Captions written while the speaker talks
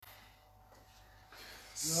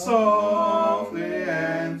Softly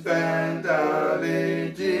and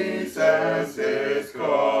tenderly, Jesus is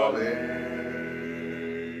calling,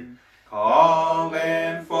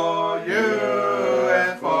 calling for you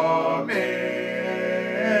and for me.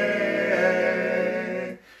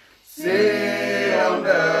 See on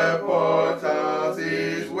the portals,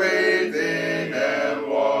 he's waiting and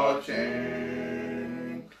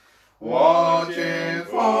watching, watching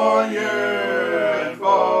for you and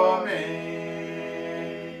for me.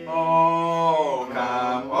 Oh,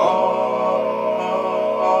 come home,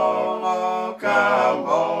 come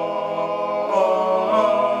home.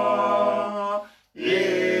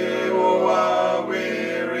 You who are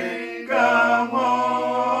weary, come home.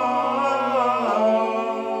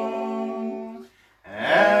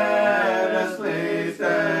 Endlessly,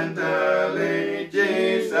 tenderly,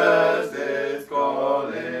 Jesus is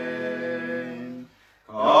calling,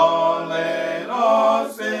 calling,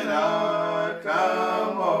 oh sinner,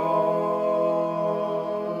 come home.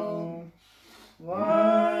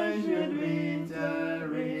 Why should we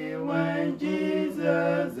tarry when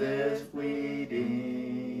Jesus is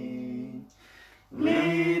pleading,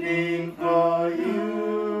 pleading for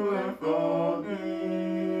you and for me?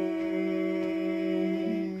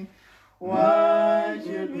 Why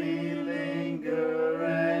should we linger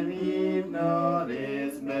and heed not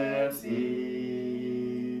his mercies,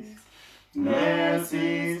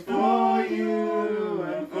 mercies for you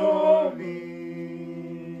and for me?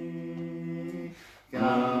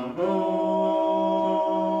 Come home,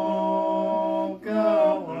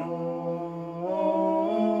 come home.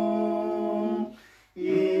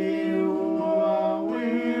 You who are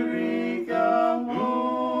weary, come home.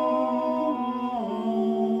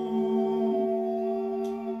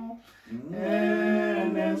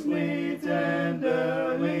 Endlessly,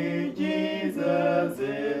 tenderly, Jesus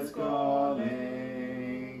is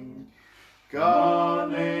calling,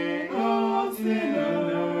 calling, oh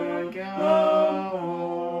sinner, come home.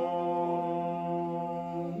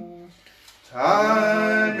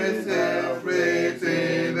 Time is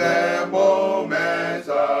everything, the moments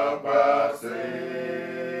are passing,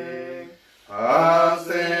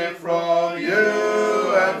 passing from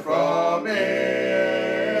you and from me.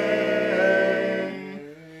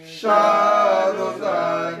 Shadows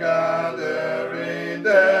are gathering,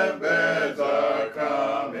 the birds are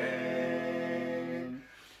coming,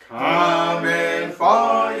 coming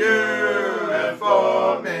for you and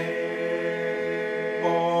for me.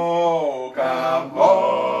 Oh, come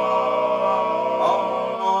home,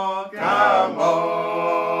 come home.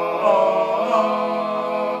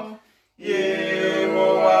 You who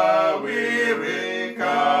are weary,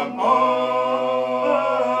 come home.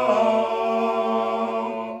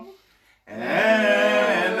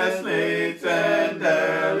 Endlessly,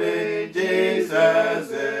 tenderly,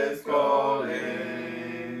 Jesus is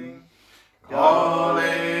calling,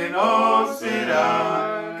 calling, oh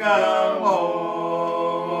sinner, come home.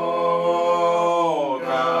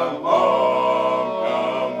 Come home,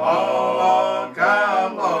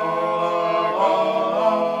 come home.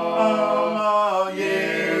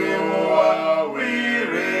 You who are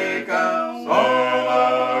weary, come home.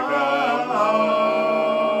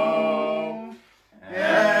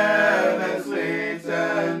 Endlessly,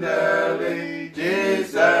 tenderly,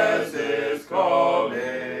 Jesus is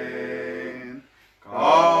calling,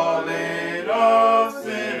 calling, oh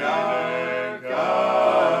sinner,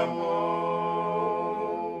 come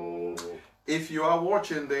home. If you are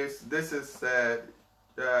watching this is the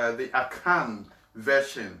Akan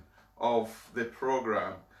version of the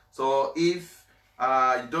program. So if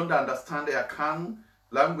you don't understand the Akan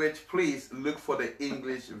language, please look for the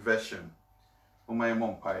English version. My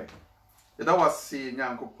mom pie. That was see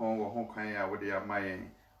Nyankopon wo ho kwan ya wode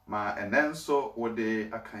amayen ma enenso wode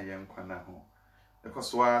akan yen kwana ho.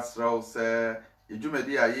 Because was raw say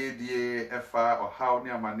edwumadi a yedie efa ohaw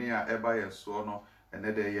ne amane a eba yenso no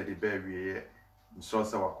ene de ye de ba wieye. Nso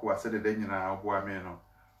se wakoa se de nyina boa me no.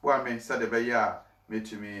 Boa me se de be ya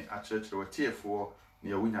metumi a church watiefo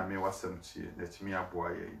ne yawunyame wasam tie na tumi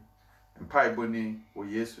aboa ye. Mpai boni wo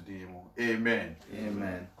Yesu din mu. Amen.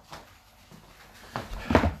 Amen.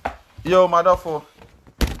 Yo, madafo.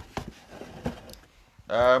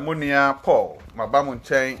 Munia Paul, mabamu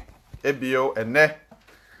nchen ebio ene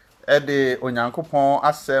ede onyankopon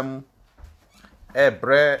asem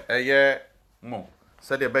ebre eye mo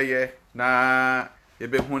sede beye na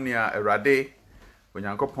ebehu nia erade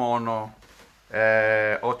onyankopon no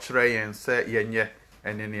ochre yen se yenye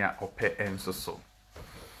ene nia ope ensoso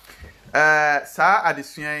sa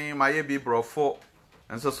adesuan maye bi brofo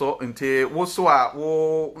ensoso nte wo so a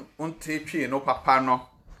wo nte twie no papa no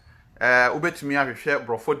ubetumi ahwehwe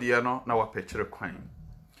brofo de no na wapekere kwan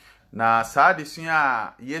Na saa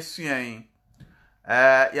desua yesuan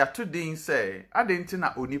ya to din say adenti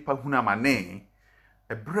na onipa huna mane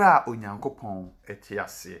ebra onyankopon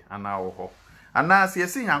etiase ana wo ho ana se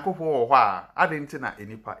yesi nyankopon wo ho a adenti na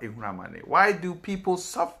enipa ehuna mane. Why do people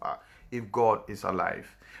suffer if God is alive?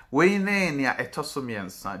 We ne ya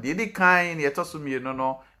etosomiensa de di kan ne etosomie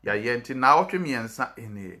no ya yenti na otwemiensa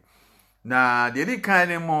ene na de di kan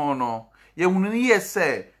ne mo no ye hunu ne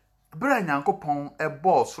yese bra nyankopon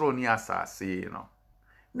ebo soro ni asase no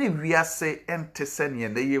ne wiase ente sene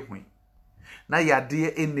na yehui na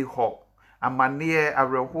yade eni ho amane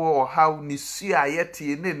awerho how ni sua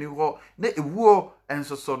yete ne ni ho na ewuo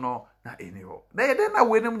ensoso no na eni ho na yede na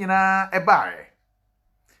wenum nyina ebae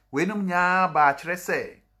wenum nya ba kire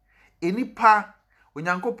se enipa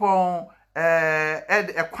onyankopon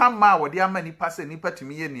ekwama wode ama nipa se nipa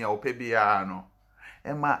tumi ye nia opebia no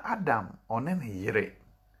ema Adam one ne yire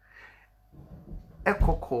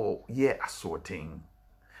ekoko ye asoten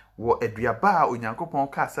wo aduaba onyankopon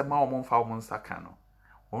ka se ma omomfa omonsa no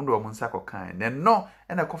ondo omonsa kokan ne no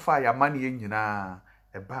ena kofa ya mane nyina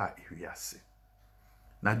eba ewiase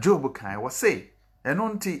na Job kan wo se eno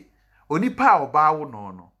nti onipa oba wo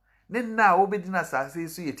no ne na obedina sase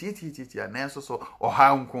so ye titi na enso so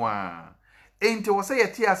oha nko a enti wo se ye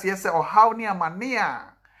ti ase se oha ne amane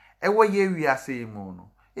a ewo ye wiase mu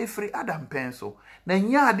no efri Adam penso na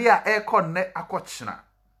nya ade a ekonne akochina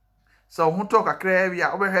so hu to kakra wi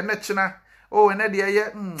a obehwe ne china o ene de ye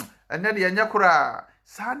ene de nya kura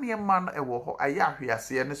sane man ewo ho aya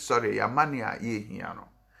hwiase ne sori ya mane a ye hia no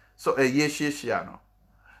so ye hyiehia no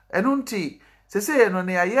eno nti sese no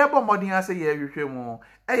ne aye bomodin ase ye hwehwe mu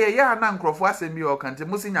eye ya na nkrofo asem bi o kante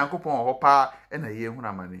musi nyankopon ho pa ena ye hu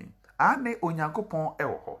na mane ane onyankopon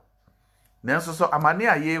ewo ho nanso so amane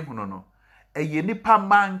a ye hu no eye nipa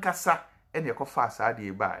mankasa ene ekofa asade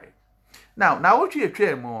e bae now na wotwe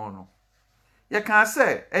etwa mu no ye kan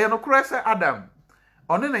se eye no kure se Adam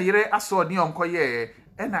one na yire asode onkoye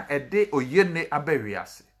ena ede oyene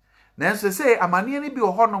abawiase nanso se amane ni bi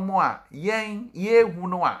ho no mo a yen ye hu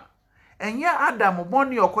no a enye Adam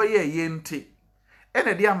boni okoye ye nti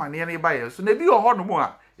ene de amane ni bae so na bi ho no mo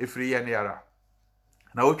a efiri ye ne ara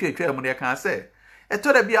na wotwe etwa mu ne kan se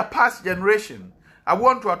eto da bi a past generation I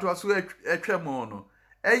want to aso etwam no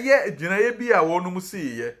eye adwunaye bi a wonum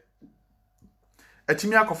siiye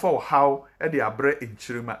atimi akofa wo how e de abre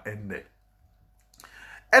enchirima enne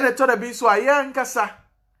ene to da bi so aye nkasa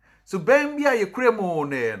so ben bi a yekremu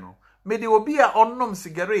ne no me de obi a onnom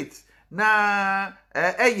cigarette na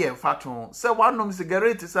eye mfato se wanom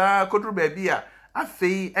cigarette sa kodru ba bi a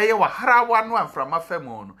afei eye waharawa no amframa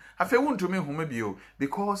famu no afei wuntumi home bio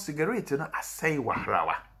because cigarette no asai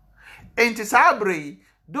waharawa enti sabre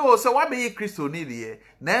do se wa be Kristo ni de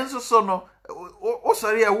nanso so no o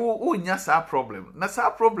sori a wo nya sa problem na sa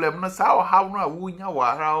problem na sa o how no a wo nya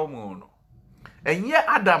waharawa mu no enye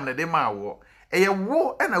Adam ne de ma wo eye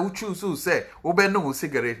wo na wo choose say wo be no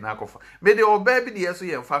cigarette na akofa me de oba bi de so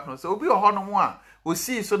ye mfa no so obi ho no mo a o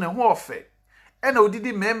si so ne ho ofe ena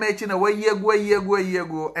odidi mema echi na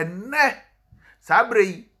wayiegu enne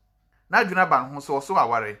sabre na adwuna ban ho so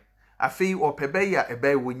aware afei opebe ya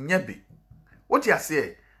ebe wonya bi woti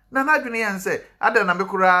ase na adwuna yan se ada na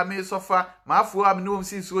mekura me sofa ma afu am ne wom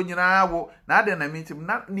si so nyina wo na ada na mitim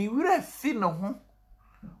na ni wira fi no ho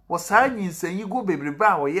wo saa nyinsan yi go bebrebe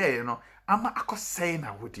a wo ye no ama akosei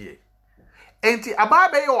na wodie enti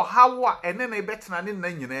ababe ye o hawo a ene na betena ne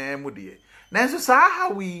na nyina mu de nanso saa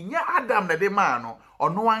hawi nya Adam na de ma no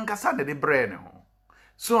ono ankasa de brɛ ne ho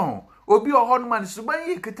so obi o hon man suban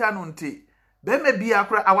yi kita no nti be me bia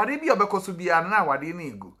akora awade bia obekoso bia na awade na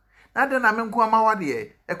igu na de na menko ama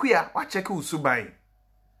wade ekuya wa check usuban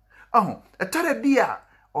etare bia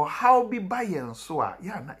o how bi bayen so a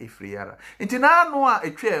ya na efriara nti na anu a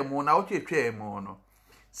etwa mu na wo etwa mu no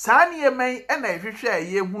saa ne yemen e na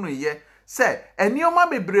ehwehwe ye hunu ye se enioma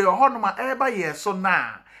bebre o hon ma eba ye so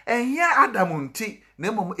na enye Adam nti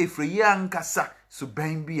na mom efriye ankasa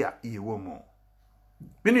suban bia yewo mu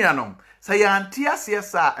binuanom sa ya anti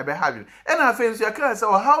asesa ebe hawe ena afensu yakra se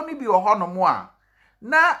o how ni bi o hon mo a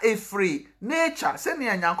na efri nature se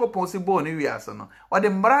ne Nyankopon si bo ne wiase no wode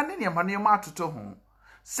mbra ne ne ma atoto ho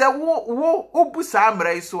se wo obusa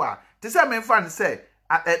mra iso a te se memfa ne se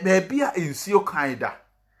ba bia ensuo kaida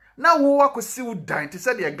na wo wakosi udan te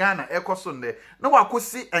se de Ghana ekoso nde na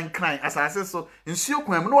wakosi enkran asase so ensuo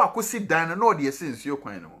kwan na wakosi dan na ode ese ensuo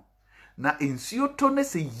kwan no na ensuo to ne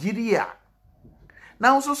se yiria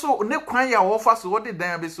na nso so ne kwan ya wo fa so wode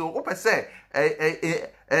dan be so wo pese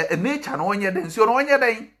nature no onye den ensuo no onye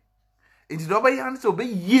den enti do ba yan se obe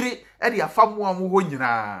yiri e de afamu am ho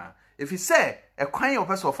nyina efi se kwan ya wo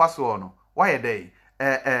pese wo fa so no why dey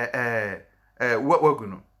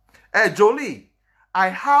Jolie, I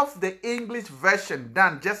have the English version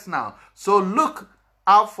done just now. So look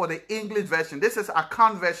out for the English version. This is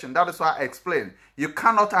account version. That is why I explained. You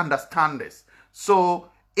cannot understand this. So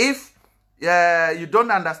if you don't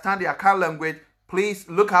understand the account language, please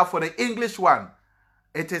look out for the English one.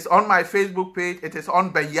 It is on my Facebook page. It is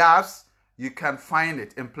on Benyas. You can find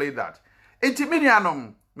it and play that.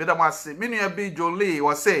 Intiminianum, Medamasi, Minia B. Jolie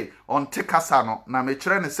was say on Tekasano. Na me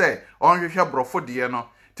chere ne say on hwehwe brofo de no.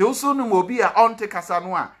 Te usu no obi a on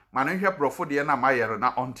Tekasano a ma no hwehwe brofo de na mayero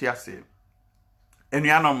na on te ase.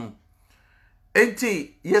 Enuanom.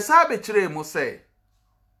 Enti yesa be chere mu say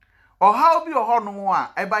o how bi o no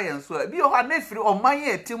a eba yen so bi o ha na firi o man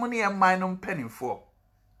ye timu ne man no mpanimfo.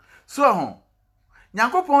 So ho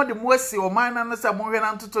Nyankopon de mo asi o man na se mo hwe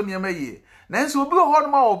na ntoto ne mayi. Nanso obi o no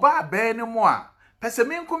ma o ba ba ne mo a pese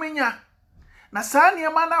me nkuminya. Na saa ne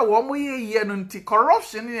ma na wo mo ye no nti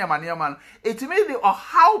corruption ne ma ne ma no etimi de o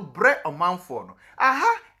how bre o manfo no.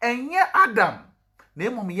 Aha enye Adam. Na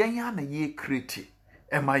emom yenya na ye kreti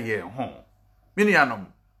ema ye ho. Minianom.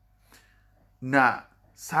 Na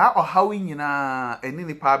saa o how nyina eni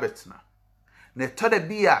ni pa betna. Na to da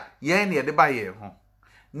bia yen ne de ba ye ho.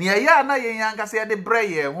 Nia ya na yen yankase ye de bre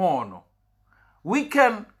ye ho no. We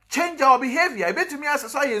can change our behavior. I bet me as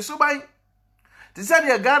so ye suban. Ti say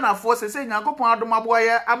the Ghana force say Nyankopon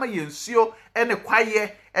adomaboye ama yensuo ene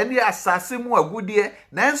kwaye ene asase mu agudie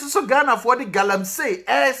na enso so Ghana for the galamsey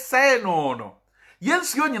say no.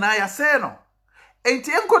 Yensuo nyina ya say no.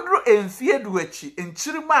 Enti enkoduru enfie duachi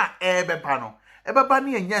enchirima ebeba no. Ebeba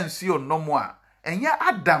ne enya nsuo nomo a enya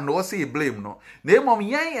Adam no say blame no. Na emom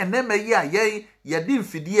yen enema yi a yen yedi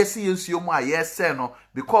mfidie se yensuo mu a ye say no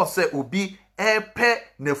because say obi epe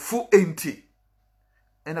na fu enti.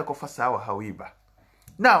 Ene kofa sawa hawiba.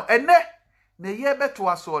 Now, ene ne ye beto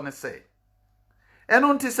aso ne say.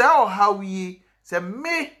 Eno nti say o hawi say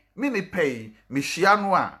me ni pay me hia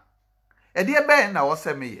no a. E de be na wo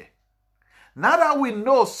say me ye. Now that we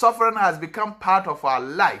know suffering has become part of our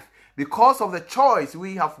life because of the choice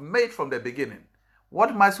we have made from the beginning,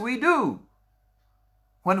 what must we do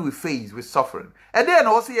when we face with suffering? And then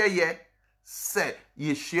also ye say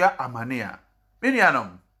ye share amania.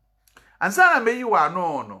 Minianom. And sana me you are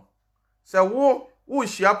no. Say wo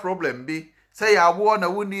share problem bi. Say ya wo na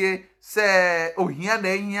wunnie. Say ohia na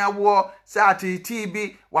ehia wo. Say atiti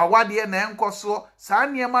bi. Wawade na enkoso. Sa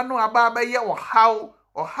niema no aba ba ye wo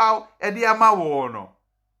how edi ama wo no.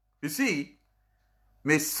 You see,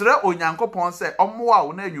 mesre onyankopon say omoa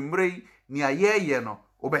wo na anwumre ni ayeye no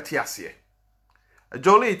obeti ase.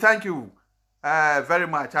 Jolie, thank you very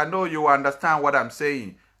much. I know you understand what I'm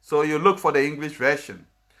saying. So you look for the English version.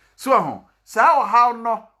 So how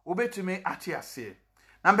no obetumi ate ase.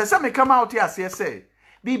 Na mpesa me come out here say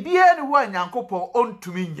bibia ni wa nyankopon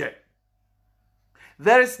ontumi nye.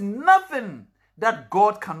 There is nothing that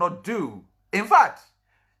God cannot do. In fact,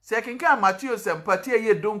 say kinka Matthew sempati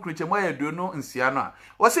ye don krichemo ye do no nsia no a.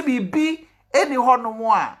 Wo se bibi eni ho no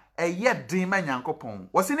mo a eye din ma nyankopon.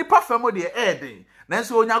 Wo se nipa famo de den.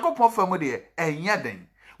 Nanso onyankopon famo de enye den.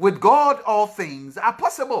 With God all things are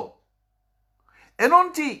possible.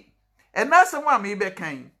 Enonti enasem wa me be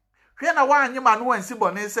kan. Hwe na wa anyima no ansi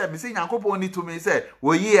bone se me se nyankopon ni to me se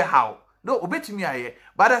wo ye how. No obetimi aye.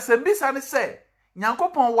 But asembisa ne se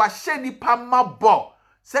nyankopon wa hye nipa mabo.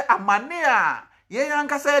 Se amane a ye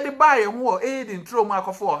yankasa de ba ye ho e di ntro mu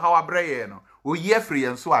akofo how abre ye no. Wo ye free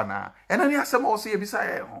enso ana. Enani asem o se ye bisa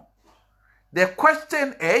ye ho. The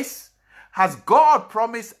question is, has God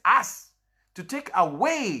promised us to take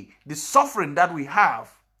away the suffering that we have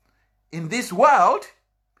in this world?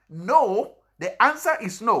 No. The answer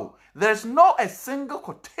is no. There's no a single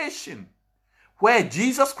quotation where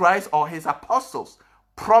Jesus Christ or his apostles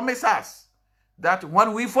promise us that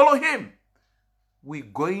when we follow him, we're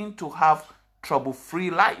going to have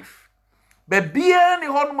trouble-free life. But bien ni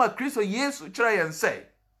honma Kristo Yesu chira yen say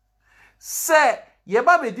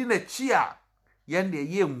yeba be di na chia yen de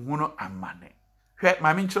ye nwuno amane. Hwe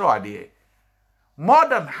mami chiro ade. More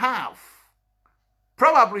than half,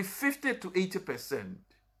 probably 50 to 80%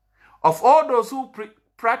 of all those who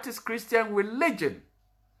practice Christian religion,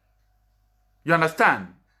 you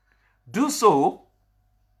understand, do so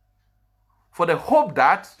for the hope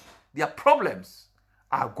that their problems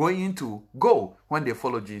are going to go when they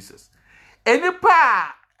follow Jesus. Any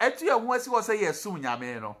pa etu ya ho asi wo say yesu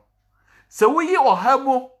nyame no. Se wo yi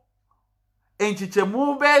ohamo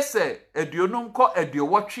enchichemu be se aduonum kọ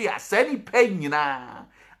aduowotwe a se ni pa nyina.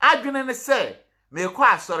 Adwene ne se me kọ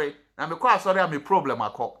asori na me kọ asori a me problem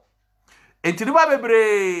akọ. Enti ba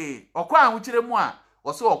bebre okọ ahukire mu a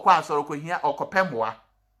wo se okọ asori kọ hia okọpemwa.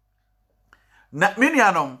 na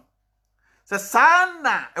menuanom se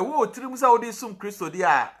sana ewo otirim sa odi sum Kristo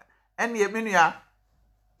dia ene menua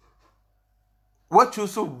what you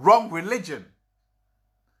so wrong religion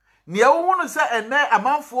ni ehunu se ene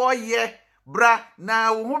amanfo ye bra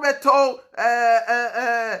na wo beto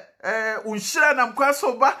unshira na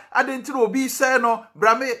mkwaso ba adentire obi se no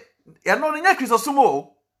bra me ye no nya Kristosum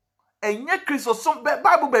o enye Kristosum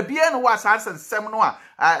Bible ba bia no wa sansem no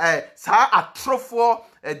a sa atrofo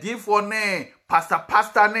difo ne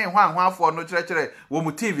pastor ne hwanhwafo no kire wo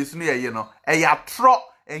mu TV so no ye no atro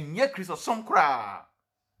enye Kristosum kra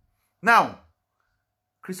now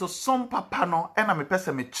Kristosum papa no ena me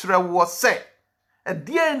pese me kire wo se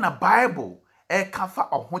die na Bible kafa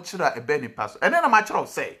ohochira ebe ni paso ene na ma kire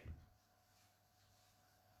say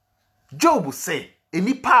Job say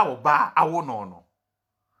enipa oba awo no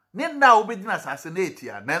ne na obedina sase na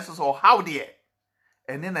etia nanso so how de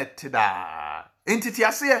ene na tida entity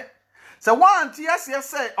ase se wan ti ase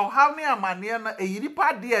say o how ne amane na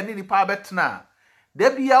eyiripa de ne nipa betena da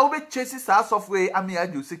bia obechesi sa software ame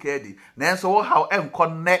aju sika edi nanso how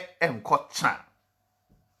enko cha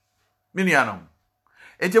minianom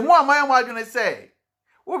enti mu amaye mu adwene say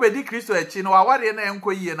wo bedi Kristo echi no awade na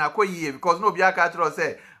enko yie na akoyie because no bia ka tro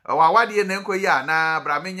say wawade na enko yie na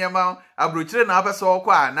bramenyema abrochire na abeso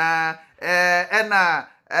kwa na ena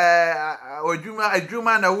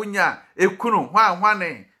adwuma na wunya ekunu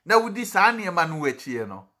hwanhwane na wudi saa ne ma no wachie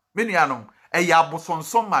no minianom eya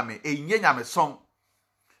abosonsom mame enye nyamesom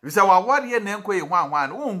bisa wawade na enko yie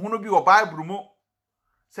hwanhwane wo hunu bi wo Bible mu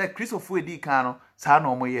say Christopher edi kan no saa na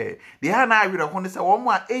omo ye de ha na awire ho ne say wo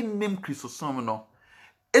mo a ennim Kristosum no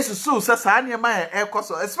esusu say saa ne ma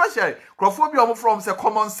ekoso especially crofo bi omo from say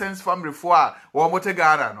common sense family for a wo mo te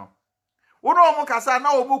Ghana no wo no omo kasa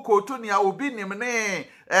na omo koto ni a obi nim ne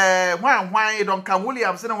hwan Duncan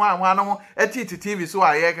Williams ne hwan no etiti TV so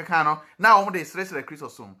a ye keka no na omo de sresre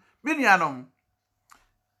Kristosum binuanom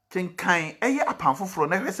kenkan eye apanfoforo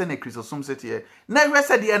na hwese ne Kristosum setie na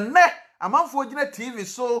hwese de ne amanfo gina TV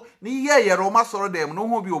so ni ye Roma soro dem no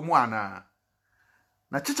ho bi omu ana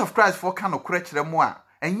na Church of Christ for kan okure kire mu a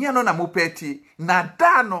enye no na mopati na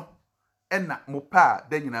da no ena mopa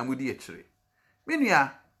da nyina mudi e kire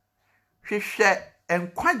menua hwehwe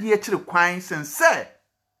enkwage e kire kwan sense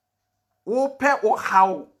wo pe wo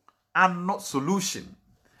how and not solution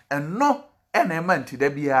and no ena ma nti da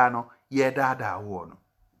bia no ye da wo no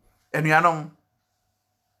enuanom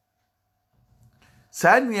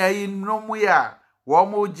sanua yi nomu ya wo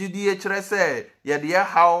mo gidi kire se ye de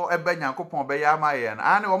how eba Nyankopon be ya ma ye na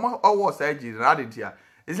ane wo mo owo sa gidi na adentia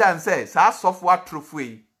isan se sa software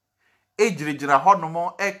trofui ejirejira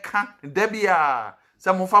honomo eka da bia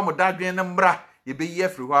se mo fa mo dadwen ne mbra ye be ye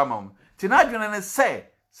afri ho amam ti na adwene ne se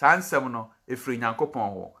sansem no efri Nyankopon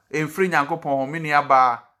ho enfri Nyankopon ho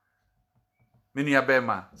menua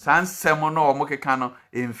ma sansem no wo mo keka no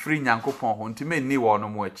enfri Nyankopon ho nti menni wo no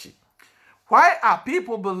mo achi. Why are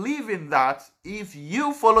people believing that if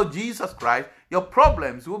you follow Jesus Christ, your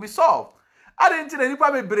problems will be solved? I didn't tell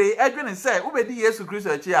anybody bebre edwin say ubedi Yesu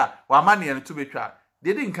Kristo achi a wa mane no to betwa.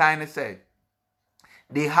 They didn't kind of say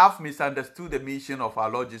they have misunderstood the mission of our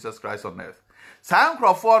Lord Jesus Christ on earth. San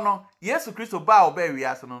crofo no Yesu Kristo ba oba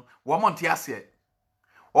wiase no wo monte ase.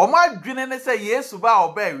 O ma adwene ne say Yesu ba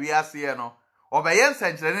oba wiase no obaye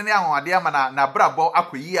nsenkyerene ne ahode ama na brabo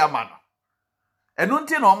akoyi ama no. Enu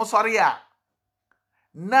nti na omo sori a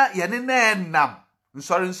na yene na enam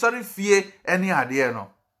nsori fie eni ade no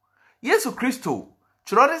Yesu Kristo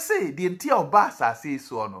chirode say the enti oba asase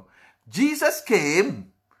so no Jesus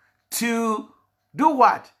came to do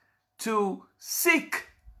what? To seek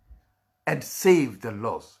and save the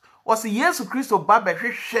lost. Was Yesu Kristo ba be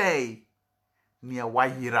hwehwe ne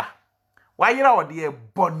wayira ode e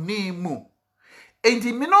boni mu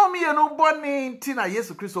enti minomi ye no boni nti na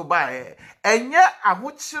Yesu Kristo ba enye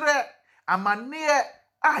ahokyere amane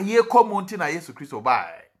a ye komunti na Yesu Kristo ba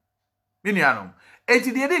minianom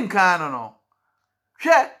enti de nkan no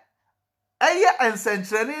hwe eye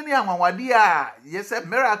ensenkyerene ni anwanwade a yese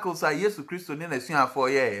miracles a Yesu Kristo ni na suafo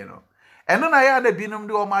ye no eno na ya da binum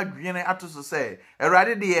de o ma dwene atoso se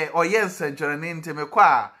Awurade de oye ensenkyerene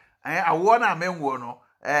ntemekwa awo na amenwo no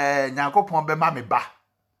Nyankopon be ma me ba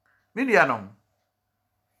minianom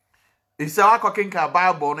isa akokenka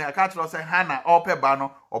Bible no akatro se Hana ope ba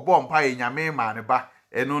no obo mpa enyame ma ne ba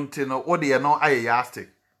enu nti no wo de no ayeyastic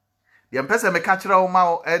ye mpese me ka kire wo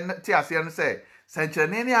ma ti ase no se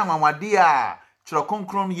senkyerene ni anwanwade a kire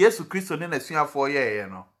konkron Yesu Kristo ne nasuafo ye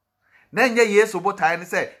no na nye Yesu botai ne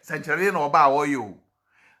se senkyerene na oba wo yo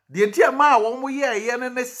de ntia ma wo mo ye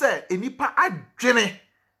ne se enipa adwene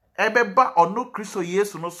ebeba ono Kristo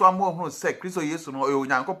Yesu no so amohunu se Kristo Yesu no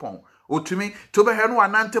Onyankopon otumi to be henu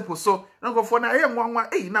anantepo so nkofo na nwanwa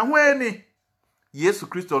na ho ani Yesu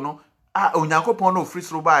Kristo no Onyankopon no ofiri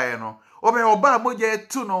soro baaye no obe oba moja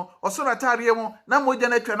etu no oso na tare mu na moja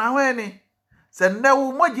na twa na ho ani se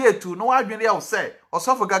newu moja etu no wadwene ya wo se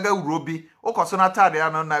osofo gaga urobi okoso na tare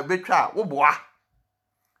no na betwa wo boa.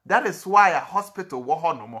 That is why a hospital wo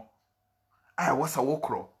ho no mo was a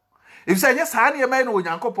wokro. If say yes hani man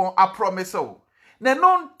Onyankopon a promise o na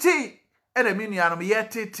no nti ena minuanom ye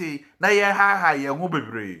tete na ye ha ye ho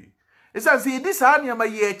bebre. Isa say this hani ma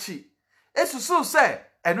ye echi esusu say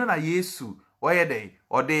eno na Yesu oye dey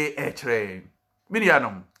ode echre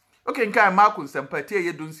minuanom. Okay, nkai Marko sempatie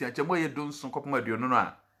ye dunsia chemo ye dunsun kopom aduonu no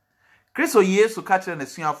a Kristo Yesu ka kire na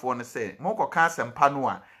suafo no say mo koka sempa no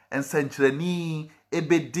a ensankyerani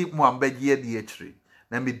ebedi mo ambagye de echre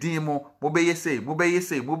na medimo mobeyese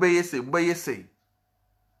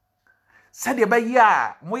sade ba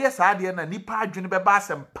ya moye saade na nipa adwene beba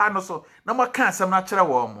asempa no so na mo ka asem na kire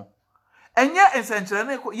wo mo enye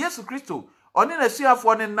ensankyerane Yesu Kristo oni na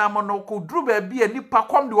suafo ne nam no ko duru ba bia nipa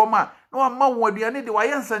kwam de wo ma na wa ma wo aduane de wa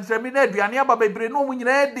ye ensankyerame na aduane aba bebre no mo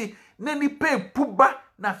nyina edi na nipa epuba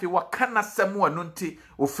na fe wa kana asem wo no nti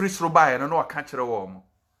ofiri soro ba ye no na wa ka kire wo mo.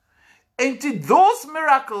 Enti those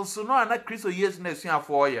miracles no ana Kristo Yesu na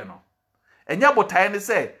suafo ye no enya botae ne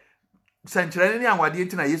se sankyerane ni anwade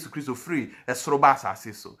enti na Yesu Kristo free esoro ba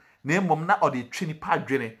asase so na emom na ode twini pa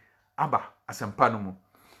adwene aba asempa no mu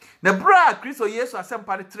na bra Kristo Yesu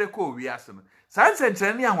asempa ne treko wiase no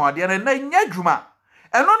sankyerane ni anwade na nya dwuma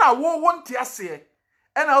eno na wo nti ase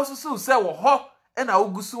ena osusu se wo ho ena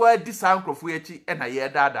ogusu adi sankrofo echi ena ye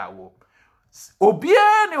dada wo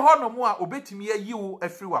obia ne ho no mu a obetimi ayiwo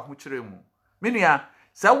afiri wa ho kire mu menua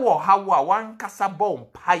se wo hawo a wankasa bom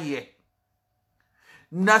paye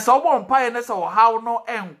na se bom paye ne se wo hawo no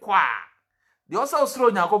enkwa de o se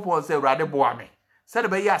osoro Onyankopon se Awurade boa me se de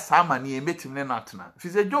be ya sama ne emetim ne natena fi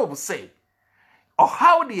se Job say o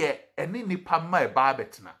hawo de eni nipa ma e ba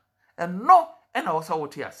betena eno ena wo se wo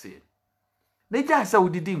te ase ne ja se wo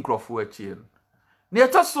didi nkrofo achie no ne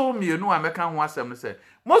etoso mienu ameka ho asem no say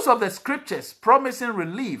most of the scriptures promising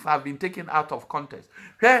relief have been taken out of context.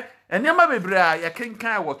 Hwe enema bebre a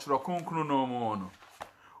yekenkan wo tro konkunu no mu no.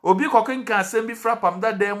 Obi kokenkan asem bi fra pam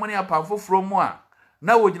da dan mu ne apamfo fro mu a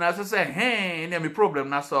na wogina so say ne me problem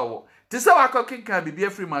na so wo. Ti se wa kokenkan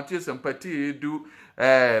bibia free Matthew sympathy du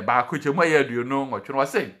ba ko chemu ya du no ngotwe no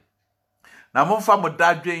say. Na momfa mo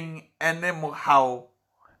dadwen ene mo haw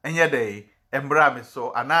enye dey embra me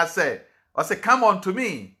so ana say I say come on to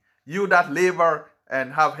me you that labor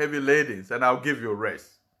and have heavy ladens, and I'll give you rest.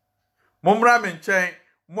 Mumra menchen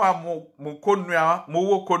mo konua mo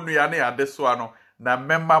wo konua na adeso ano na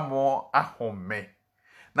memma mo ahome.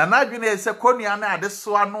 Na nadwene se konua na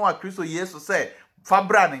adeso ano a Kristo Yesu se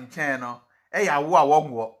fabra ne nchen no ya wo a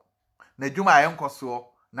wonwo. Na dwuma ayenkoso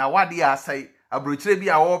na wade asai abrochire bi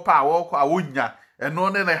a wo pa a wo kwa wonya eno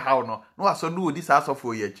ne hawo no no aso no odi sa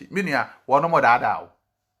asofo yechi. Menua wono mo daada.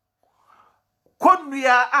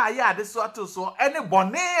 Konua a ya adeso atoso ene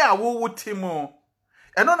bone a wo wutimu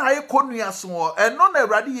eno na ye konua so eno na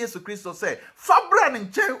Awurade Yesu Kristo se fabra ne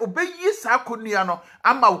nchen obeyi sa konua no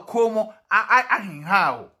ama ukomo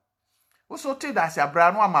ahenha o wo so te da se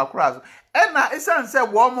abra no ama kura ena esan se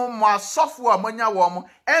wo mo asofo amanya wo mo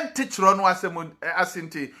ente kiro no asem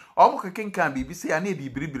asinti o mo kekenkan bibi se ya na edi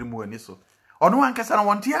biribiri mu ani so ono ankasa na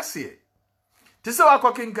wonte ase Tise wa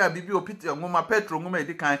kokenka bibi opiti ngoma Petro ngoma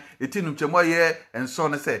edikan etinu chemo ye enso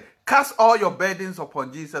ne say cast all your burdens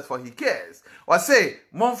upon Jesus for he cares. Or say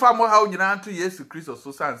monfa mo ha onyina anto Yesu Kristo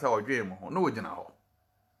so sansa odwen mo ho no ogina ho.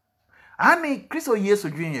 Ani Kristo Yesu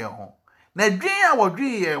dwen ye ho. Na dwen a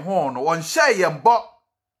wodwen ye ho no won hye ye mbo.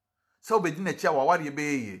 So obedi na chi a waware be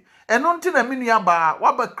ye. Eno nti na menua ba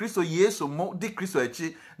waba Kristo Yesu mo di Kristo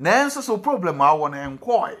achi na enso so problem a wo na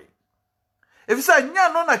enkoy. If you say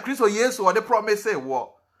nya no na Kristo Yesu or the promise say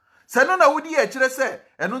wo. Say no na wudi e kire say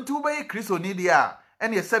eno nti wo be Kristo ni dia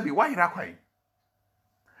ene ye sabi wa hira kwan.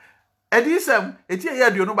 Edisem eti ye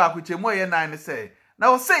aduonu ba ko chemu ye nan say.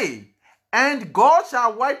 Now say and God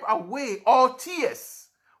shall wipe away all tears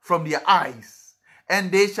from their eyes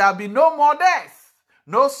and there shall be no more death,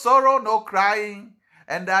 no sorrow, no crying,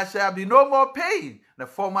 and there shall be no more pain. The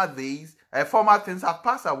former things have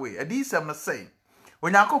passed away. Edisem na say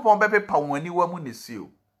Onyankopon bepe pa wani wa mu nesio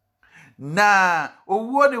na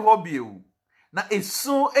owuo ni ho bio na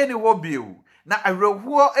esu eni ho bio na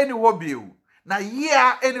awerhuo eni ho bio na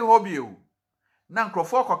yea eni ho bio na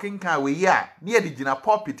nkrofo kokenka we ya ne yedi gina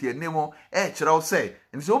pulpit enemo kire say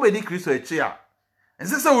nso obedi Kristo a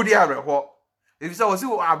nse se wodi awerho efisa wo si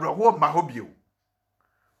awerho ma ho bio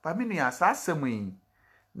But many as asem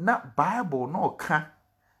na Bible no ka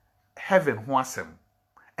heaven ho asem.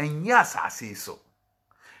 And yes, I see so.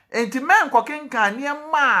 Enti men kokenka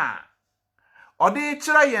niema ode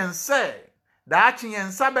kire yen se daachi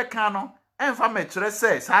yen sabeka no emfa me kire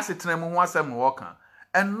se saa setenemu ho asem wo ka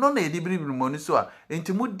enno na edibiribiri moni so a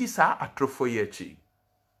enti mudi saa atrofo ye chi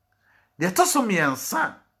de toso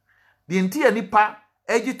miensa de enti anipa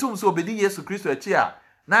egitum so obedi Yesu Kristo achi a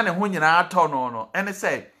na ne ho nyina ato no ene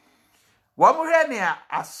se wo mo hwe ne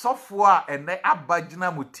asofo a ene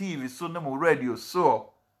abagina mu TV so ne mu radio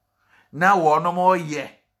so na wo no mo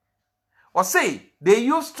ye or say they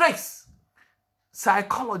use tricks,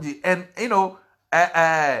 psychology, and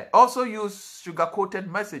also use sugar-coated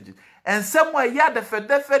messages. And somewhere the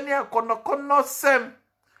fedefenia kono sem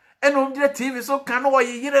and on the TV so can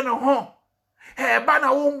we yire no home. Hey, bana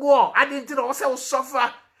wongo, I didn't know also suffer.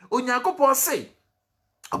 Unyakopo say.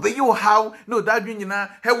 Obey you how no that you na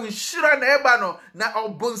he won shira na eba no na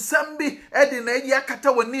obonsambi edi na eya kata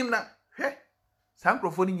wonim na he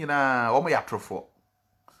sankrofo ni nyina omo ya trofo.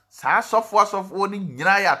 Sa sofo ni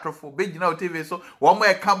nyina ya trofo be gina o TV so wo mo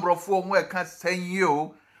e kambrofo mo e kan sanyi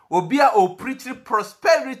o obi a o preach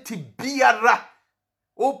prosperity biara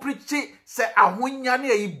o preach se ahonya na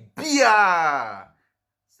e bia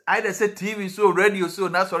either say TV so radio so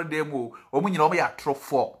na sorry dem o mo nyina o ya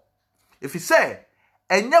trofo if you say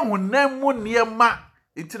enye honam mu niema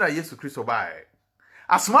itina Yesu Kristo bae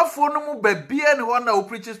asmafo no mu babia ne ho na o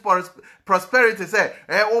preaches prosperity say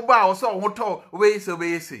oba o so ho to we so be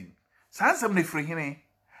yin sansam ne free hene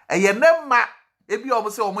eye nema ebi o mo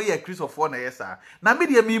se o mo ye Kristofo na yesa na me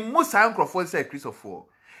de mi mu san krofo se Kristofo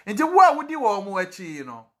nti wo a wudi wo mo achi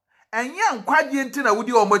no enye nkwaje ntina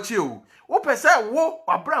wudi wo mo achi o wo pese wo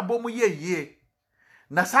abrabo mu ye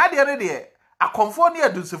na saa de ne de akomfo ne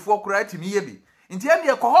adusefo kura timi ye bi nti ene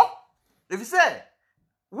ye ko ho if say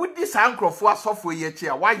wudi san krofo asofo ye achi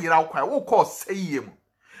a wa yira kwa wo ko seyie mu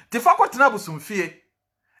ti fakotena busumfie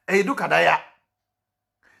edu kadaya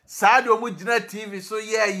saade omu gina TV so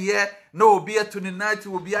ye na obi eto ni night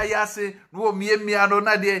obi ayase no omiemia no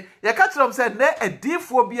na de ye ka kirom say na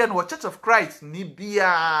edifo bia no Church of Christ ni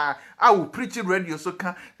bia a wo preaching radio so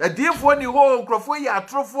ka edifo ni ho nkrofo ye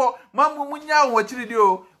atrofo mamu munya wo chiri di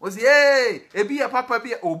o say ebi ya papa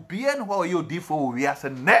bia obi en ho ye odifo wo wi ase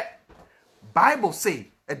ne Bible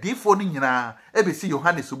say edifo ni nyina ebesi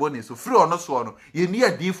Yohane Suboni so free ono so no ye ni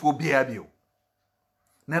edifo bia bio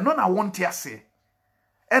na no na wonte ase.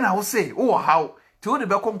 And I will say, oh, how to the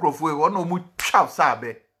become crofwe, one no more chow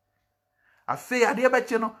sabe. A fair idea, but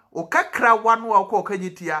you know, o kakra one wa ko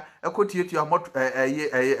kajitia, a cotiet your mot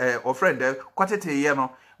or friend, quantity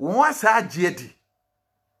yeno, once a jedi.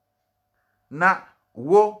 Na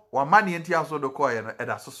wo, wa money and tiaso do coin at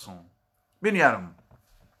a soon. Minianum.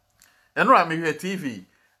 And no, I'm here TV,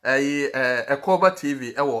 a cover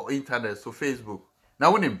TV, or internet, so Facebook.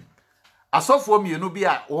 Now, when him. Asofo mi enu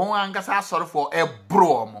bia won angasa asofo ebro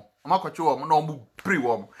omo makwache omo na omo pri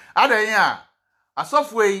omo adan ya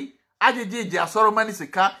asofo yi ajejeje asoro mani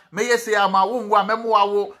sika meyese ama wonwo amemo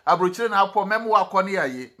awo abrochire na akọ memo akọ ne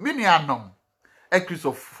yaye mini anom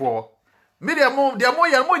Kristofo mi de mo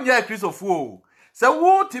ye mo nya Kristofo se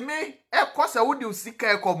wo timi se wo de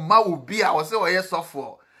usika ma obi a wo se wo ye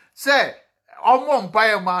sofo se omo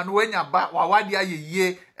mpaye ma no wanya ba wawade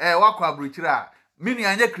ayeye wakọ abrochire a mini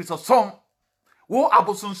anya Kristosom wo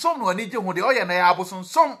abosonsom no ani je ho de oye na ya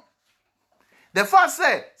abosonsom the first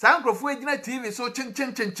say sankrofo agina TV so chin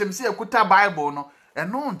se ekuta Bible no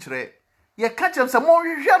eno nkire ye ka chem se mo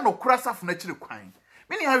hwehwe no kura safo na kire kwan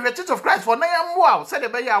mini ha Church of Christ for na ya mmoa se de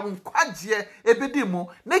be ya wo kwaje ebedi mu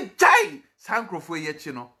ne jai sankrofo ye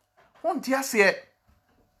chi no ho ntia ase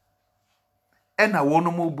ena wo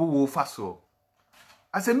no mo bu wo fa so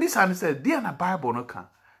asembisa ne se dia na Bible no ka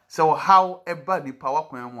so how eba ni power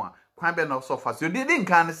kwan mu a kwan be no suffer so they didn't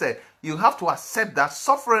can say you have to accept that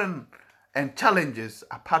suffering and challenges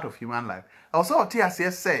are part of human life. Also what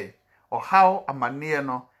he say or how amane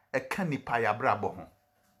no e kanipa ya brabo ho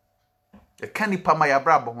e kanipa ma ya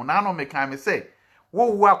brabo ho na no me kan me say wo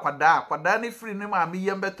wu akwada ne free ne ma me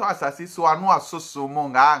yem beto asase so anu asoso mo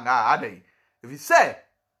nga adai if you say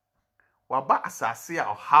waba asase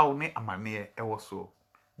a how ne amane e wo so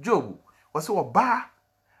Job was oba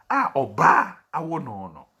awo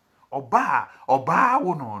no oba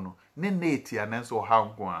wo no ne neti anenso ha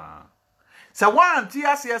nko a se wan ti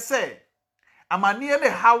ase say amane ne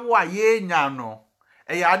hawo a ye nya no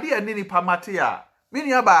e ya de ani ni pamate a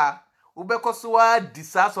mini aba ubekoso wa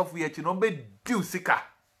disaster ye chi no be diu sika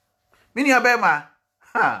mini aba ma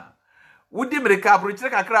ha wudi mirika abrochire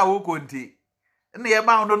kakra wo konti ne ye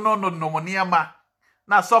ma no mo ne ma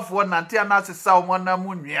na sofo nante anasesa wo na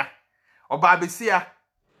munua oba besia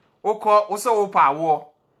wokọ wo se wo pa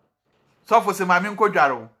awo sofo se mame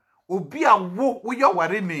nkodwaro obi awo wo yo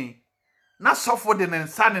ware ni na sofo de ne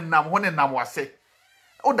nsa ne nam ho ne nam wase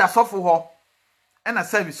wo da sofo ho ena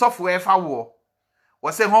service sofo e fa wo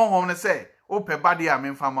wo se honhom ne se wo pe bade a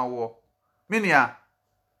memfa ma wo minia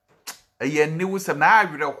eye ni wo se na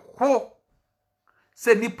awere ho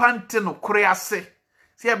se nipa nte no kore ase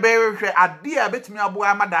se e be hwehwe ade a betimi abo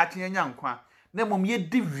amada ate anya nkwa na mom ye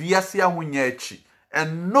di wiase ahonya achi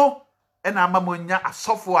eno ena amamonya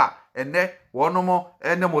asofo a ene wonomo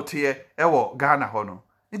ene motie ewo Ghana ho no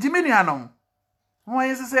nti minuanom ho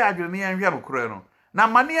yesese adwene ya hwe bokoro no na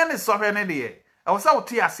mane ne sohwe ne de I was out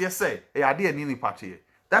here, say, a dear Nini party.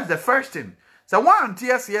 That's the first thing. So one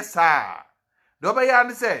tears, yes, sir. Nobody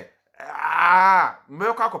and say,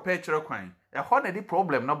 milk a perpetual coin. A honey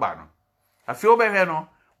problem, no banner. I feel better, no.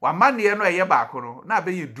 One man near no a year back, no, now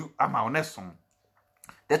be you do a mauneson.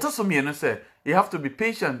 That also mean, say, you have to be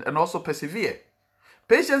patient and also persevere.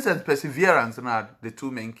 Patience and perseverance are the two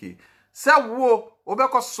main key. Say, wo,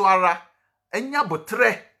 obeko swara, enya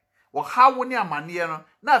botre. Wa how ni amane no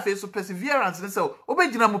na afi so perseverance ne se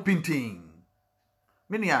obegina mu pintin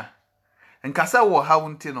minia nkasa wo how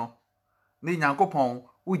nti no ni Nyankopon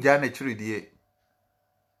ugya na chiridie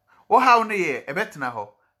wo how ne ye ebetena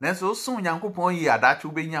ho nanso so Nyankopon yi adache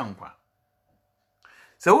obenya nkwa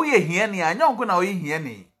se wo ye hia ni anyanko na wo ye hia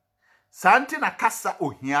ni santi na kasa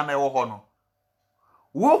ohia na wo ho no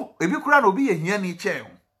wo ebi kura na obi ye hia ni chen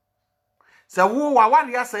se wo wa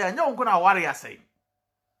ware asa anyanko na ware asa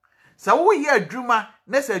sa wo ye adwuma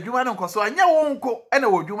na sa adwuma no nkoso anya wo nko ena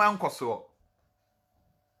wo adwuma nkoso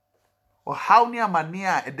o how ni amane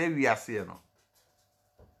a eda wiase no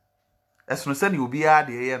esono sani obi a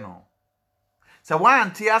de ye no sa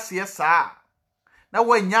wanti ase sa na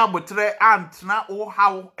wanya abotre antna wo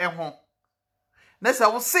how eho na sa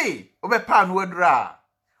wo se wo be pa no adura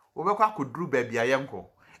wo be kwa koduru ba bia ye nko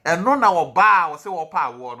eno na wo ba wo se wo pa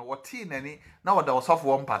wo no wo ti nani na wo da wo sofo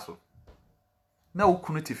wo mpaso na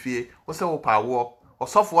okunu tifie wo se wo pa wo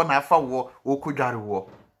osofo na afa wo okudware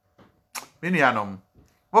wo menuanom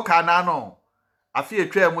wo ka na no afi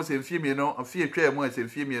etwa mu se mfie mienu afi etwa mu se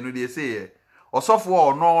mfie mienu de se ye osofo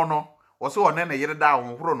ono no wo se one na yire da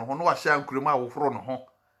ahoro no ho no wa hya ankurem a wo horo no ho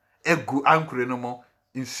egu ankure no mo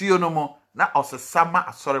nsuo no mo na osesama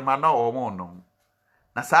asorema na omo no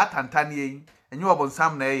na saa tantane yi enye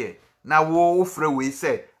obonsam na eye na wo ofre we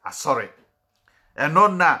se asore eno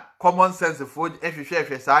na common sense for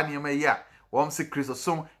ehwehwe saa niam yi a wom se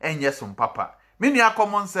Kristosom enye som papa menua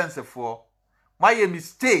common sense for my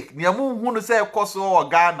mistake niam hu no se ekoso o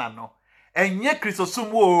Ghana no enye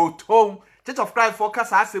Kristosom wo tom Church of Christ for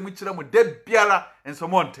kasa asem kire mu de biara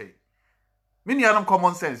ensomonte menua no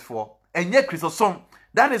common sense for enye Kristosom.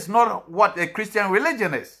 That is not what a Christian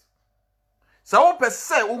religion is. So wo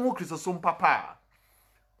pese wo hu Kristosom papa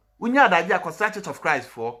unya adaje akosa Church of Christ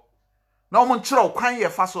for na omo nkyerɛ kwan ye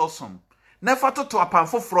fa so som na fa toto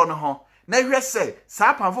apanfoforo no ho na hwɛ sɛ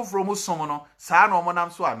saa apanfoforo mu som no saa na omo nam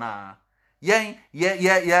so ana yen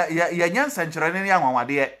nyansa nkyerɛ ne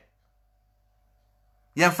anwanwade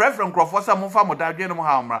yen frɛfrɛ nkrɔfo sɛ momfa modadwe no mu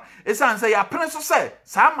ha omra esan sɛ ya pene so sɛ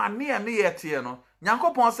saa mane ne ye tie no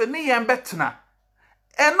Nyankopɔn sɛ ne yen betena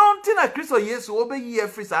eno nti na Kristo Yesu obeyi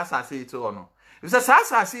afri saa asase ite no sɛ saa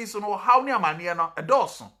asase so no haw ne amane no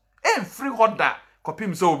edoso emfri hoda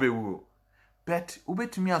kopim sɛ obewu but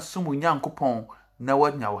ubetumi asom Nyankopɔn na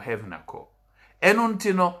wanya wo heaven akọ eno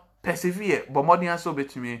nti no persevere bomodi aso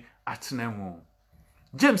betumi atena mu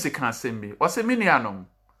James kan sembi o se minianom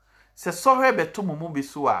se sohwe beto mu bi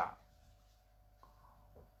so a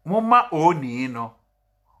moma oni no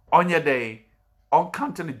onye dey on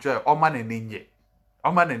counting joy o ma na ninye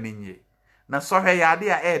na sohwe ya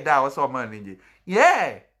ade a eda o se o ma na ninye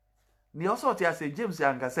ni also tia say James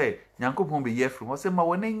anga say Nyankopon be yefru o se ma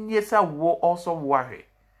woni nyesa wo also wahwe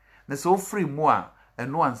na so free mu a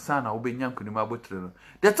eno ansa na obenya nkunim abotire no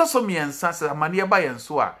de to so miensa se amane ba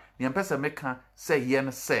yenso a ne empese meka say ye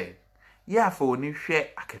no say ya fa oni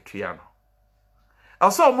hwe akatua no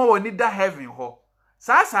also mo woni da heaven ho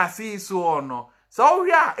sa asase so ono so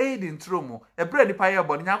hwe a aid intro mu ebre nipa ye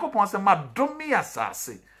bo Nyankopon se ma domi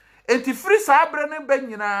asase enti free sa abre ne ba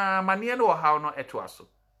nyina mane ne wo haw no eto aso.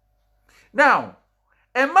 Now,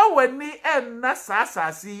 Emma weni enna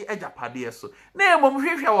sasasi ejapade so. Na emom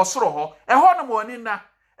hwehwe wo soro ho. Eho no mo ni na.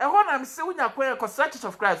 Eho na mse unya kwan ko Church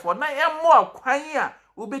of Christ for na emmo akwan a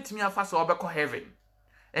obetimi afa so obekọ heaven.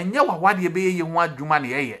 Enye wawade be ye hu adwuma na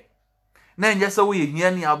ye. Na enye se wo ye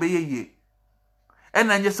hia ni abeye ye.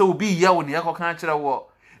 Ena enye se obi ye wo ne yakọ kan kire wo.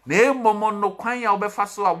 Na emom no kwan a obefa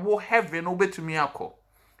so a wo heaven obetimi akọ.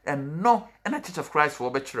 and no and a Church of Christ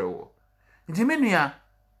for betrayal. Intimania,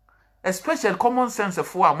 especially common sense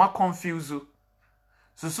for a more confused.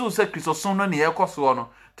 So say Christosono ni ekoso no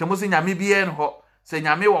temosi nyame bie en ho se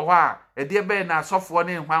nyame wo ho a ede be na asofo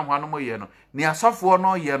ne hwanhwa no moye no ni asofo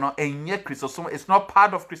no ye no enye Christosono. It's not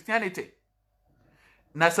part of Christianity.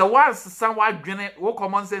 Na se once san wa dwene wo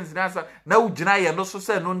common sense na ugina ye no so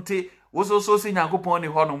se no nti wo so si nyankopon ni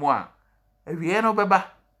ho no mo a ewie no beba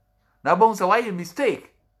na bon se why mistake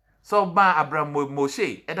so ba Abraham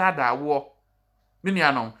Moshe edada wo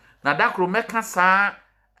minianom na dakro meka saa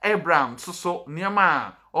Abraham so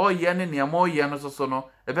niama oye ne niama oye no so no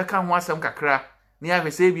ebeka ho asem kakra ni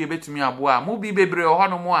ahwese bi ebetumi aboa mu bi bebre ho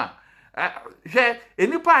no mo a hwe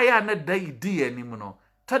enipa ya na dai di anim no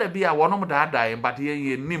tada bi a wonom daada but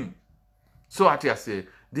ye nim so atiase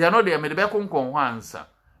they are no dey me de be konkon ho ansa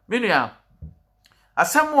menua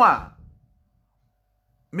asem a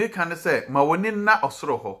me kan say ma woni na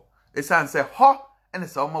osoro ho esan say ho ene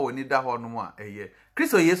say o ma woni da ho no mo a eye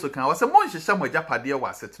Kristo Yesu kan wo se mo nhihye mo japade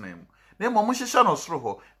wa setena mu na mo nhihye no soro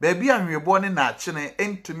ho ba bia hwebo ne na achene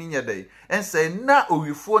entumi nyedai ense na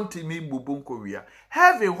owifo ntimi bubu nkowia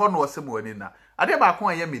heaven ho no wo se mo ani na ade ba ko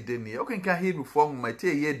aye medeni okenka Hebrew ma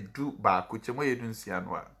tie ye du ba ko chemo ye du nsia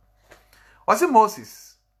no a wo se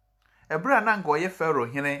Moses ebra na ngo ye Pharaoh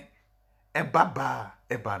hene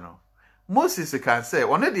eba no Moses kan say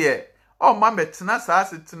one de o ma metena saa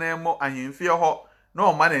setena mu ahemfie ho na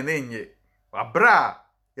o ma ne nye abra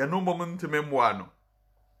ya no moment memwa no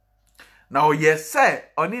na o yese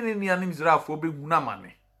oni ni nia nim Israelfo be hunu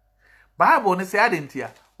amane Bible ne say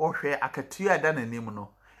adentia o hwe akatua da nanim no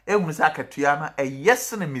ehunu say akatua na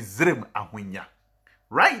yes na Mizrem ahonya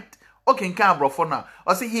right okay nka abrofo na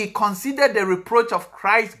o say he considered the reproach of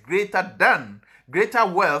Christ greater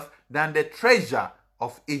wealth than the treasure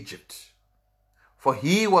of Egypt, for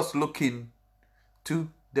he was looking to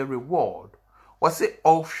the reward. Was it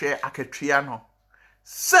all share akatua no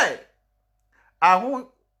say aho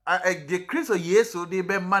the Kristo Yesu de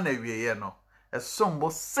be ma na wieye no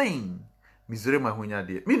esombo sein Mizrem ahonya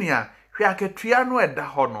de minia hwe akatua no eda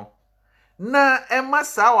ho no na ema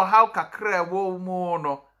saa wo haw kakra wo mu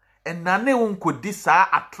no enane wonkodi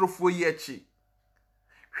saa atrofo yi achi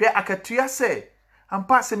hwe akatua say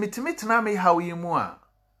ampa se mitimitena me haw yi mu a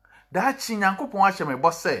da chi Nyankopon ahye me bo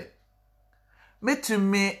say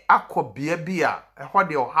metumi akobia bia ehode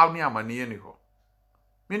de ohaw ne amane ni ho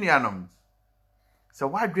minianom se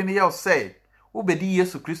wadwene ye say wo bedi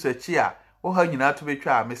Yesu Kristo achi a wo ha nyina to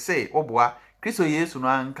betwa me say oboa Kristo Yesu no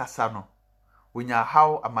ankasa no wonya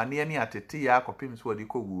haw amane ne atete ya akopim so wodi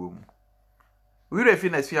kowuo mu wire fi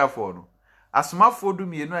na siafo no asomafo du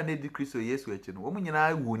mienu a ne di Kristo Yesu achi no wo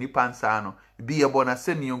nyina wu ni pansa no bi ye bona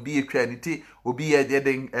semion bi ye twa ni ti obi ye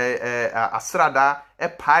de asrada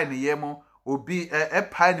pai ne yemo obi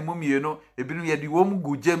pai ne mumienu ebinu ye di wom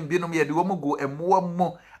gu jem binum ye di wom gu emwo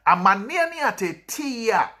mu amane ne atete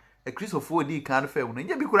ya Kristofo di kan fa wu no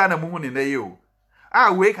nya bi kura na muhu ne na ye o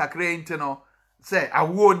a we kakra enti no say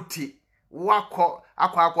awo nti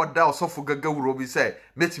wakọ da osofo gagawuro bi say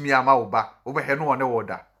metimi ama wo ba wo be he no one wo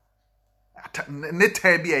da ne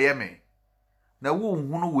ta bi eyeme na wo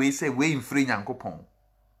hunu we say we mfiri Nyankopon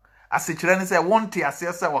asekire ne say wonte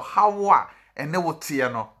ase say wo hawo a ene wo tie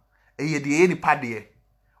no eye de nipa de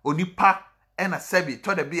onipa ena sebi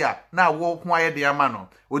to de bia na wo ho aye de ama no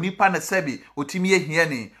onipa na sebi otimi ehia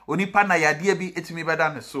ni onipa na yade bi etimi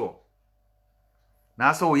beda ne so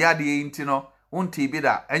na so wo yade nti no wonte bi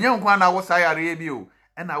da enye nkwa na wo sayare bi o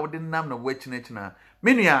ena wo de nam na wo chinechina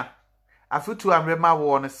menua afutu amrema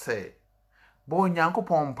wo ne say bo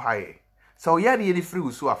Nyankopon mpae so yade ni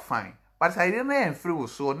free so afine but I didn't free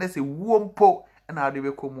so na say wo mpo ena de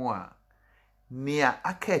be komu a nia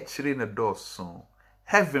aka chire ne doso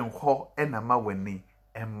heaven ho ena ma wani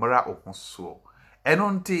emra ohuso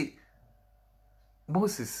eno nti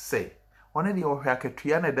Moses say one de ohwa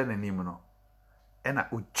akatua na da nanim no ena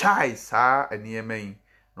uchai saa aniemai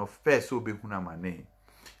no first obehuna mane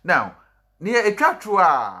now nia etwatwo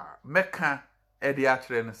a meka e de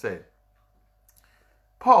akyere no say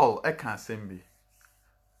Paul eka sembi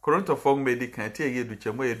Korinto fong medikan tie yedu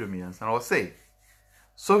chemo yedomiansa na o say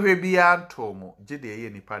so hwe bia ntomo gide ye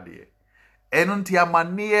nipa de eno nti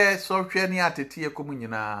amane so hwe ni atete ekomu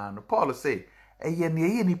nyina no Paul say eye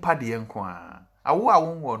ne ye nipa de nko a awo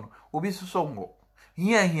awonwo no obi so ngo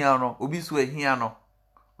hia no obi so hia no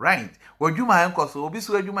right wadwuma enkoso obi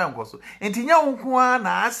so adwuma enkoso enti nya nko a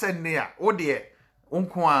na asenne a wo de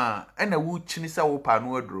nko a ena wu chini sa wo pa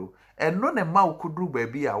no aduro eno ne ma ukuduru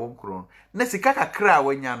baabi a wonkro na sika kakra a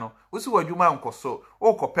wanya no wosi wadwuma nkoso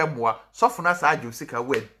okopemmoa sofo na saa ajo sika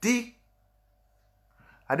wadi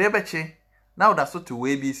ade beche Now that's what to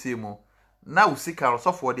ABC mo. Now sika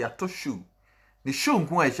so for the ato shoe. The shoe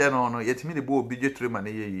nko e hye no yet me the bo obi dwetire ma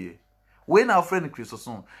na ye. We na friend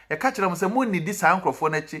Christoson. E ka kire mo se mo nidi sa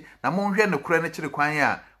nkrofo na chi na mo nhwe ne kura na kire kwan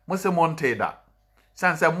a mo se mo nteda.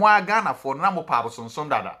 San se mo aga na fo na mo pa abosonson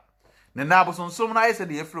dada. Ne na abosonson na yese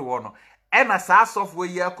de efiri wo no. E na sa sofo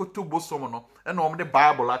yi akoto bosom no. E na om de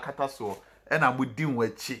Bible akata so. E na mo di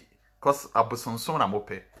nwachi. Cause abosonson na mo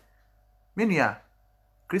pe. Minia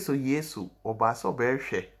Kristo Yesu oba so be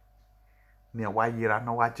hwe ne wayira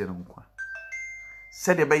na wagene nkwa.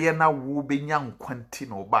 Sede be ye na wo be nya nkwanti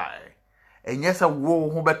na obae. Enye se wo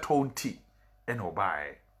ho beto nti e na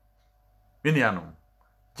obae. Minia no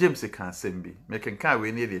James can sembi mekenka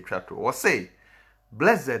we ne de twato. O say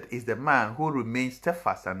blessed is the man who remains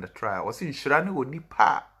steadfast under trial. O say nshira ne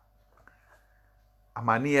onipa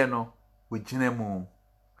amane no we gine mu.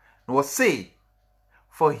 No say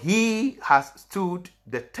for he has stood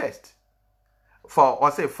the test. For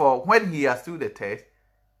when he has stood the test,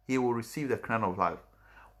 he will receive the crown of life.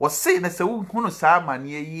 Was saying that who sa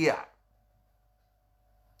mania year.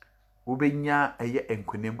 Ubenya eye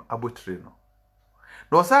enkunim abotire no.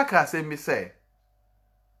 No saka say me say.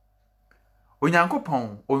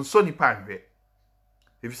 Onyankopon onso nipa nhwe.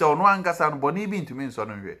 If say ono angasa no boni bi ntumi nso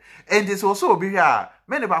no nhwe. Enti so so obi hwe a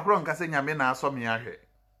me ne bakro nkase nyame na aso me ahwe.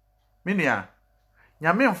 Minia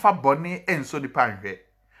nyame mfa boni enso nipa nhwe.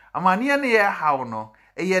 Amane ne ye hawo no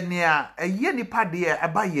eye eye nipa de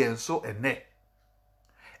eba ye enso ene.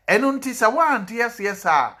 Enu nti sa wanti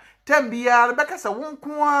yesa tambia beka sa wonko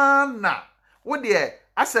na wo de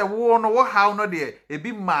ase wo no wo hawo no de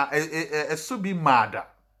ebi ma eso bi mada.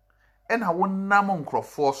 Ena wonnam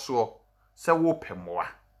nkrofo so se wo pemoa.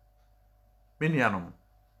 Menianom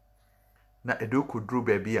na edokodru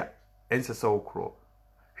baabi a ense se wo kro.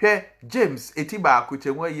 Hwe James etiba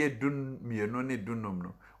akochenwa ye dun mienu ne dunum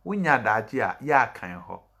no. Wunya daji a ya kan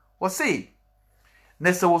ho. Wo sei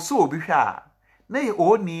ne se wo so obi hwe a na ye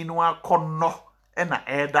oni no akonno e na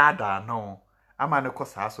edada no ama ne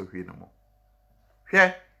kosa so hwe no mo.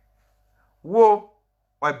 Hwe wo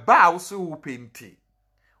ba wo so wo penti.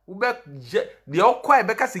 Wo be de okwa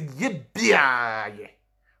be ka se ye bia ye.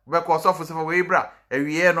 Wo be ko so fo se fo we bra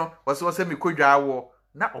ewie no wo se me kodwa wo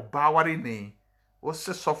na oba ware ni wo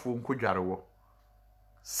se sofo nkodware wo.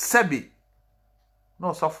 Sebi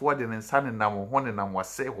no sofo de nsa ne nam ho ne nam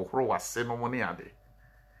wase hohoro wase no mo ne ade.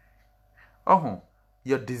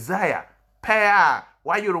 Your desire pair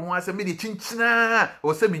why you don't want to me chinchina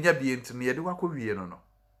or se minya bi ntino ye de wakowie no no.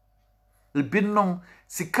 Ebinom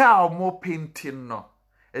sika o mo painting no.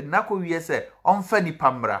 E na ko wie se onfa ni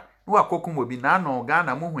pamra no akokum obi na no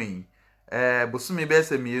Ghana mo hwen bosumi be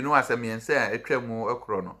se mienu asemiense a etwamu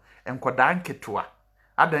ekro no. Enkoda nketoa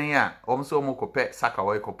adan a omso omokope saka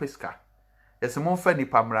wo ekopeska. Yesi mo fa ni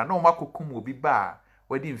pamra na omakokum obi ba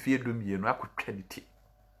wadi mfie dumienu akotwa niti.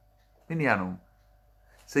 Ni anu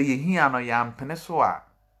se ye hia no ya mpene so a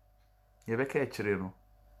ye beka ekire no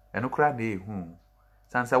eno kra na ehu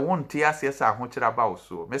sansa wonte asese ahokyera ba wo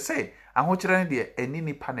so me se ahokyera ne de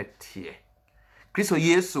enini panetie Kristo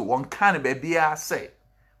Yesu won kan be bia se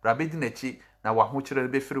brabedi na chi na wahokyera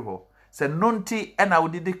be firi ho se nonti ena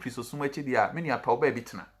wodide Kristo sum achi dia me ni ata oba bi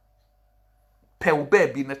tena pe oba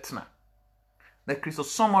bi ne tena na Kristo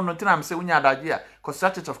somo no tena am se unya adaje a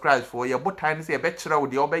Church of Christ for ye botai ne se ye be kyera wo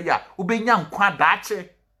de obeya obenya nkwa daache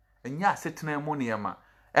enya setena mu ne ma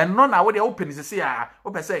enno na wo de open sisi a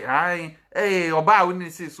wo pese ai oba wo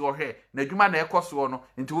ni sisi so hwe na adwuma na ekoso no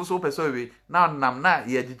nti wo so pese we na nam na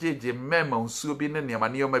ye gigeje mema nsuo bi ne ne ma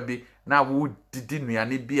bi na wo didi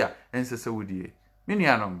nuane bi a ensese wo die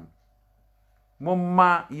menuanom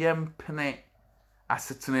momma yempene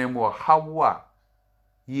asetena mu hawo a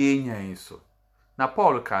ye nyan so na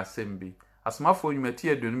Paul ka sembi asmafo nyumati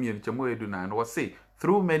adunum ye nchemo eduna no say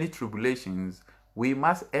through many tribulations we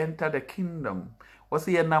must enter the kingdom.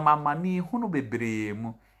 Wasi ye na mamani hunu bebre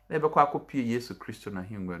mu na be kwa kopie Yesu Kristo na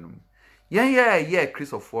hingwanum. Ye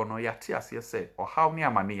Christopher no yate ase se o how ne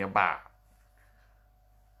amane ye ba.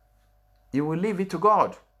 You will leave it to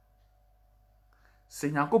God.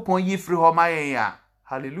 Se Nyankopon yi firi ho ma ye ya.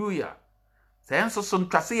 Hallelujah. Se enso so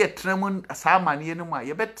ntwase ye tremun asa amane no mu a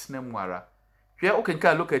ye betena mu ara. Hwe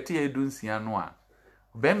okenka look at ye dunsia no a.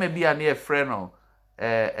 Be me bia na ye frɛ no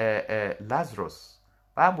Lazarus.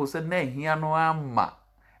 Bible said na hia no ama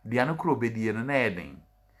dia no kro bedie no na eden.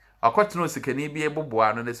 Akoteno sikani bi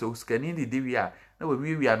eboboa no na se sikani di diwi a na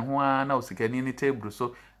wawiwi an ho a na sikani ni table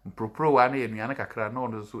so mpropro wa na yenuane kakra na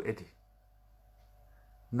ono so edi.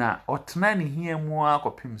 Na otena ni hia mu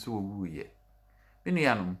akopim so wuye.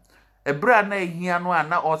 Menuanom ebra na hia no a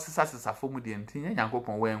na osesa sesafo mu de ntin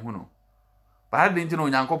Nyankopon wan hu no. Ba de nti no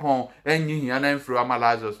Nyankopɔn enyi hia na mfiri ama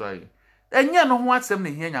Lazarus ayi. Enye no ho asɛm ne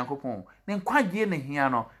hia Nyankopɔn. Ne nkwagye ne hia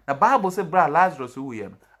no. Na Bible say bra Lazarus wu ye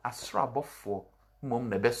no. Asoro abɔfo mom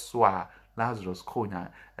na beso a Lazarus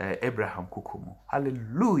konya Abraham kokomu.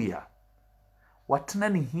 Hallelujah. Watena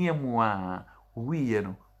ne hia mu a wi ye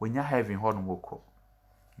no wonya heaven ho no wokɔ.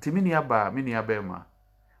 Nti mini aba ma.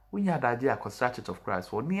 Wonya daje akosra Church of Christ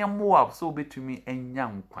for ne Moab so betumi enya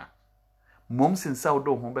nkwa. Mom sinsa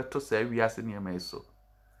wodo ho beto sa wiase ne ma eso.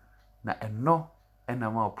 Na eno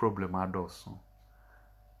ma problem adoso.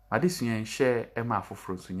 Adesua nhye e ma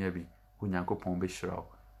afoforo so nya bi. Onyankopɔn be hyirawo.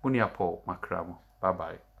 Bunia Paul Makramo. Bye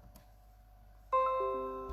bye.